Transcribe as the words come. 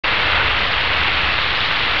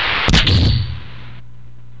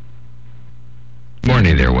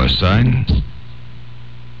Hey there, Westside.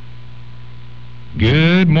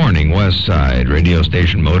 Good morning, Westside. Radio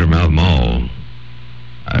station Motormouth Mall.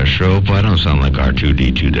 I sure hope I don't sound like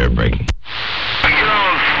R2-D2 there, breaking.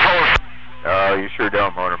 Oh, you sure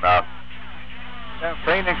don't, Motormouth. Yeah,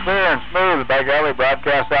 clean and clear and smooth, by golly,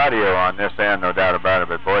 broadcast audio on this end, no doubt about it.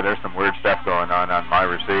 But boy, there's some weird stuff going on my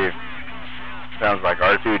receive. Sounds like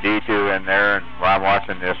R2-D2 in there, and while I'm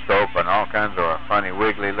watching this scope, and all kinds of funny,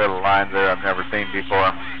 wiggly little lines there I've never seen before.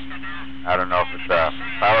 I don't know if it's a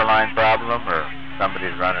power line problem or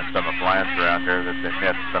somebody's running some appliance around here that's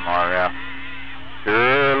emitting some RF.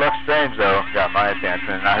 Sure looks strange, though. Got my attention.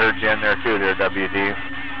 And I heard you in there, too, there, WD.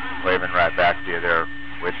 Waving right back to you there,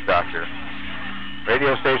 Witch Doctor.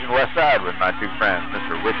 Radio station Westside with my two friends,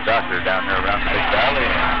 Mr. Witch Doctor down there around Lake Valley.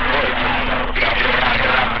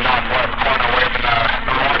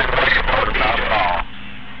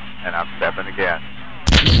 And I'm stepping again.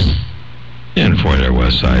 And for there,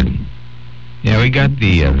 Westside. Yeah, we got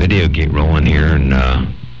the video gate rolling here, and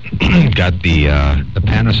got the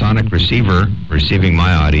Panasonic receiver receiving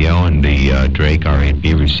my audio, and the Drake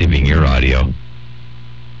R8B receiving your audio.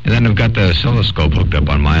 And then I've got the oscilloscope hooked up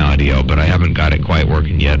on my audio, but I haven't got it quite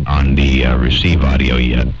working yet on the receive audio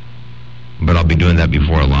yet. But I'll be doing that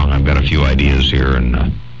before long. I've got a few ideas here,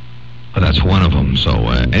 and that's one of them. So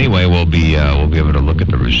anyway, we'll be able to look at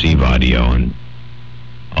the receive audio and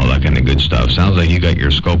all that kind of good stuff. Sounds like you got your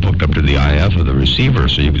scope hooked up to the IF of the receiver,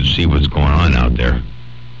 so you can see what's going on out there.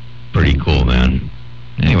 Pretty cool, man.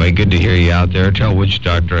 Anyway, good to hear you out there. Tell Witch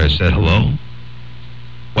Doctor I said hello.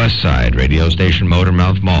 Westside, radio station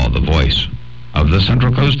Motormouth Mall, the voice of the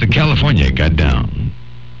Central Coast of California, got down.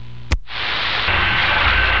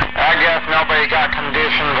 I guess nobody got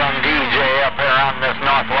conditions on DJ up here on this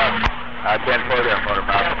northwest. I 10-4 there,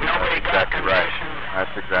 Motormouth. Nobody got conditions.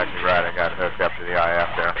 That's exactly right. I got hooked up to the IF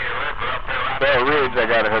there. So Reeds, I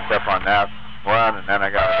got hooked up on that one, and then I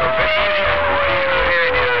got hooked up on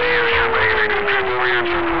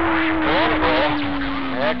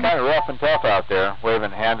yeah, kind of rough and tough out there,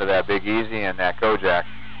 waving a hand to that Big Easy and that Kojak.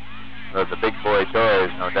 Those are the big boy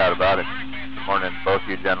toys, no doubt about it. Good morning to both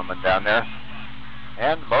you gentlemen down there.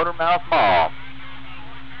 And Motormouth Mall.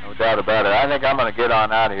 No doubt about it. I think I'm going to get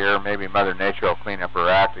on out of here. Maybe Mother Nature will clean up her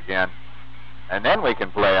act again. And then we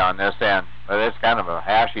can play on this end. But it's kind of a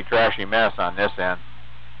hashy, trashy mess on this end.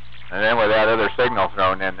 And then with that other signal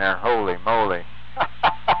thrown in there, holy moly.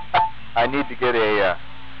 I need to get a...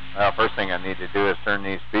 well, first thing I need to do is turn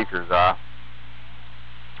these speakers off.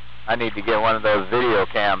 I need to get one of those video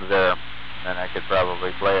cams there, and I could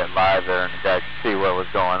probably play it live there, and the guy could see what was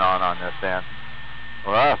going on this end.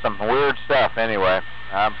 Well, some weird stuff anyway.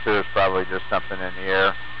 I'm sure it's probably just something in the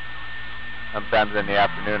air. Sometimes in the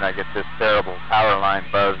afternoon I get this terrible power line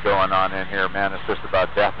buzz going on in here. Man, it's just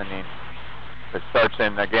about deafening. If it starts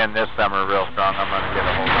in again this summer real strong, I'm going to get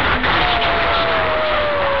a whole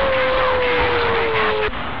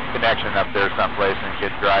connection up there someplace and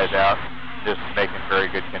get dried out. Just making very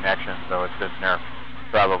good connections, so it's sitting there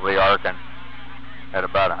probably arcing at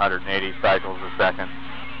about 180 cycles a second.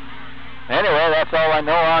 Anyway, that's all I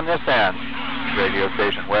know on this end. Radio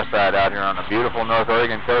station Westside out here on a beautiful North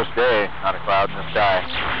Oregon coast day. Not a cloud in the sky.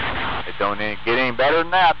 It don't get any better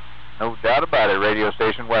than that. No doubt about it. Radio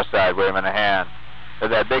station Westside waving a hand. Is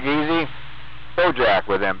that Big Easy? Kojak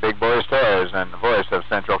with them big boys toys, and the voice of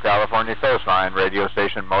Central California Coastline, radio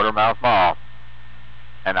station Motormouth Mall.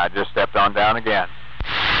 And I just stepped on down again.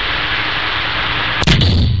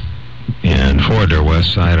 And for their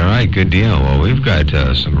Westside, all right, good deal. Well, we've got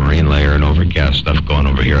some marine layer and overcast stuff going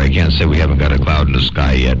over here. I can't say we haven't got a cloud in the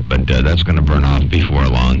sky yet, but that's going to burn off before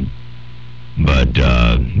long. But,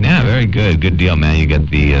 yeah, very good. Good deal, man. You got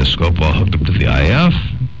the scope all hooked up to the IF.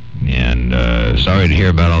 And sorry to hear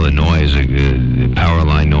about all the noise, the power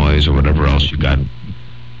line noise or whatever else you got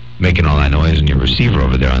making all that noise in your receiver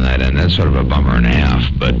over there on that end. That's sort of a bummer and a half,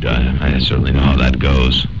 but I certainly know how that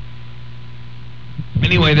goes.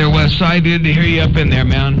 Anyway, there, Westside, good to hear you up in there,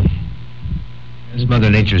 man. As Mother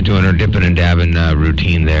Nature's doing her dipping and dabbing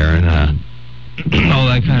routine there, and all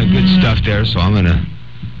that kind of good stuff there, so I'm going to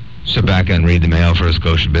sit back and read the mail for a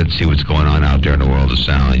Scotia bit, see what's going on out there in the world of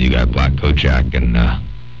sound. You got Black Kojak and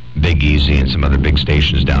Big Easy and some other big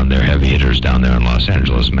stations down there, heavy hitters down there in Los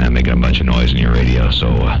Angeles, man, making a bunch of noise in your radio. So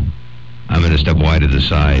I'm going to step wide to the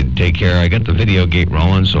side. Take care. I got the video gate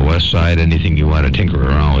rolling, so Westside, anything you want to tinker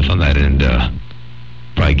around with on that end,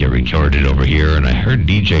 probably get recorded over here. And I heard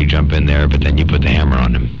DJ jump in there, but then you put the hammer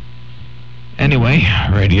on him. Anyway,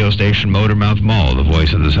 radio station Motormouth Mall, the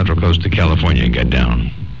voice of the Central Coast of California, get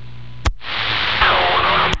down.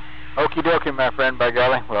 Okie dokie, my friend, by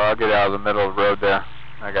golly. Well, I'll get out of the middle of the road there.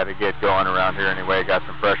 I got to get going around here anyway. Got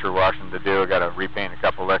some pressure washing to do. I got to repaint a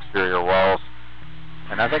couple exterior walls.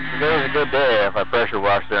 And I think today's a good day. If I pressure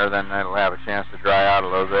wash there, then it'll have a chance to dry out a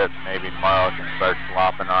little bit. Maybe tomorrow I can start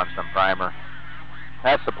slopping on some primer.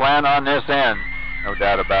 That's the plan on this end. No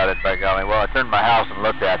doubt about it, by golly. Well, I turned my house and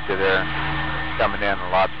looked at you there. Coming in a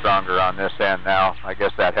lot stronger on this end now. I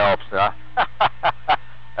guess that helps, huh?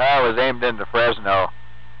 I was aimed into Fresno.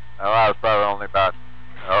 Oh, I was probably only about,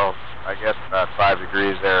 I guess about 5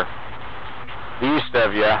 degrees there east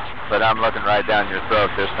of you, but I'm looking right down your throat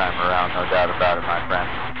this time around, no doubt about it, my friend.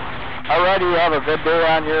 Alrighty, you have a good day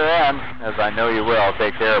on your end, as I know you will.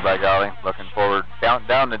 Take care, by golly. Looking forward, counting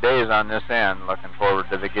down the days on this end, looking forward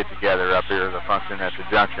to the get-together up here, the function at the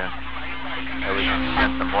junction. And we can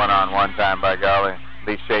spend some one-on-one time, by golly. At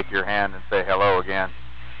least shake your hand and say hello again.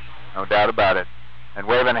 No doubt about it. And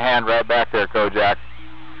waving a hand right back there, Kojak.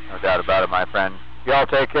 No doubt about it, my friend. Y'all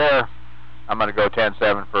take care. I'm going to go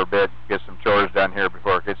 10-7 for a bit, get some chores done here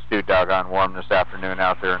before it gets too doggone warm this afternoon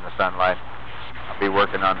out there in the sunlight. I'll be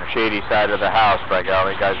working on the shady side of the house, by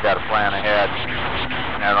golly. Guys got to plan ahead.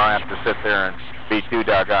 And I don't have to sit there and be too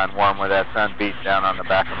doggone warm with that sun beating down on the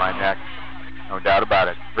back of my neck. No doubt about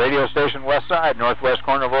it. Radio station Westside, northwest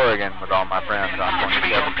corner of Oregon, with all my friends on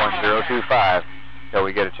 27.025. Till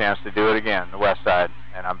we get a chance to do it again, the Westside.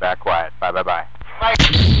 And I'm back quiet. Bye-bye-bye.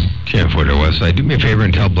 Camp Order Westside, do me a favor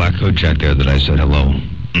and tell Black Kojak there that I said hello.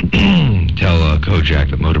 Tell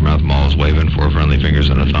Kojak that Motormouth Mall is waving 4 friendly fingers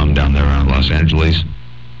and a thumb down there around Los Angeles.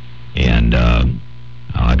 And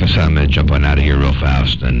like I said, I'm going to jump on out of here real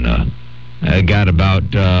fast. And I got about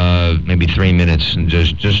maybe 3 minutes, and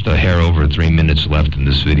just a hair over 3 minutes left in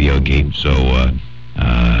this video gate. So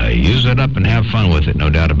use it up and have fun with it, no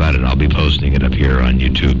doubt about it. I'll be posting it up here on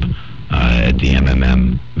YouTube at the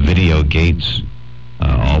mmmvideogates.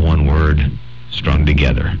 All one word, strung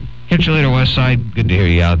together. Catch you later, Westside. Good to hear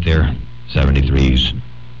you out there. 73's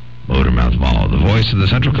Motormouth Mall, the voice of the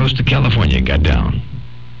Central Coast of California, got down.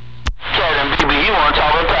 Captain BB, you want to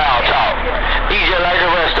talk about Power Talk. DJ like the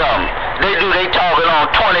rest of them. They talking on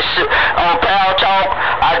Power Talk.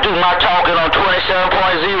 I do my talking on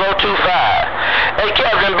 27.025. Hey,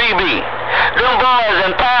 Captain BB, them boys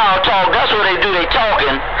in Power Talk, that's what they do, they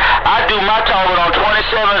talking. I do my talking on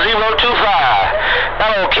 27.025.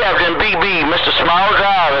 Hello, Captain BB, Mr.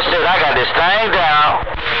 Smalldriver said I got this thing down.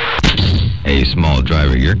 Hey,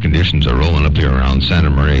 Smalldriver, your conditions are rolling up here around Santa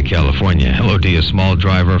Maria, California. Hello to you,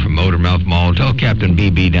 Smalldriver from Motormouth Mall. Tell Captain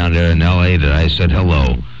BB down there in L.A. that I said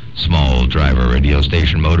hello. Smalldriver, radio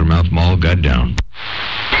station Motormouth Mall, got down.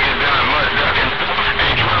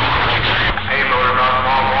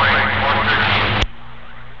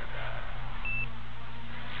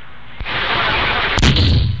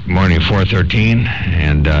 Morning, 413,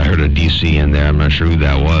 and I heard a DC in there. I'm not sure who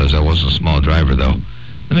that was. That wasn't Smalldriver, though.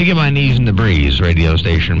 Let me get my knees in the breeze. Radio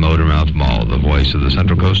station Motormouth Mall, the voice of the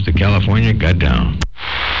Central Coast of California, got down.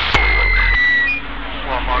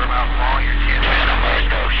 Well, Motormouth Mall, your kid, man, I'm going to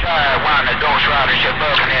go. Sorry, one of the Ghost Riders ship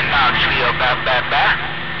up and then Knoxville, bye.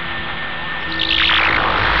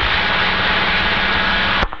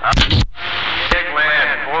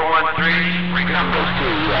 Dickland, 413, bring up those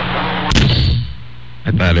two, I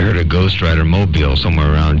thought I heard a Ghost Rider mobile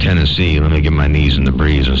somewhere around Tennessee. Let me get my knees in the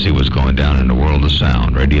breeze and see what's going down in the world of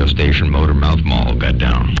sound. Radio station Motormouth Mall got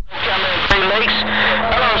down. Three Lakes.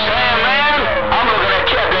 Hello, Sam, man. I'm looking at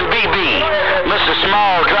Captain BB. Mr.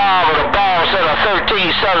 Smalldriver, the boss of the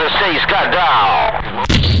 13 Southern States, got down.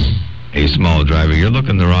 Hey, Smalldriver, you're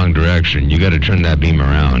looking the wrong direction. You got to turn that beam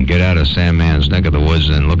around. Get out of Sandman's neck of the woods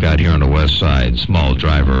and look out here on the west side.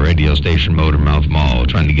 Smalldriver, radio station Motormouth Mall.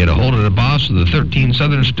 Trying to get a hold of the boss of the 13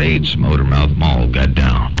 Southern States. Motormouth Mall got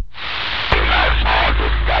down. I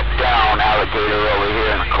just got down. Alligator over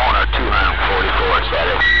here in the corner, 244, is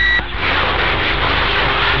that it?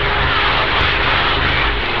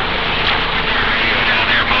 Down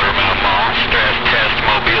there, Motormouth Mall. Stress test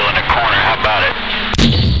mobile in the corner. How about it?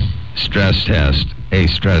 Stress test. Hey,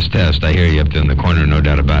 stress test. I hear you up there in the corner, no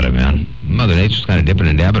doubt about it, man. Mother Nature's kind of dipping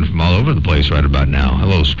and dabbing from all over the place right about now.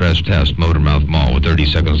 Hello, stress test, Motormouth Mall, with 30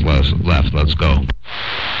 seconds left. Let's go. Hello,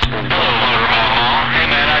 Motormouth Mall. Hey,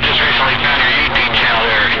 man, I just recently found your YouTube channel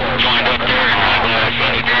there. Joined up there, and I'm glad I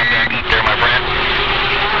saw you drop back up there, my friend.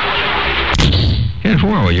 10-4,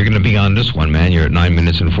 well, you're going to be on this one, man. You're at 9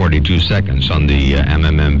 minutes and 42 seconds on the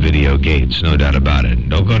mmmvideogates, no doubt about it.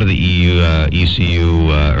 Don't go to the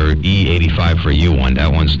ECU or E85 for you one.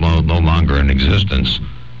 That one's no longer in existence.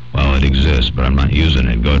 Well, it exists, but I'm not using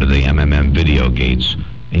it. Go to the mmmvideogates.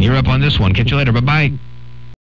 And you're up on this one. Catch you later. Bye-bye.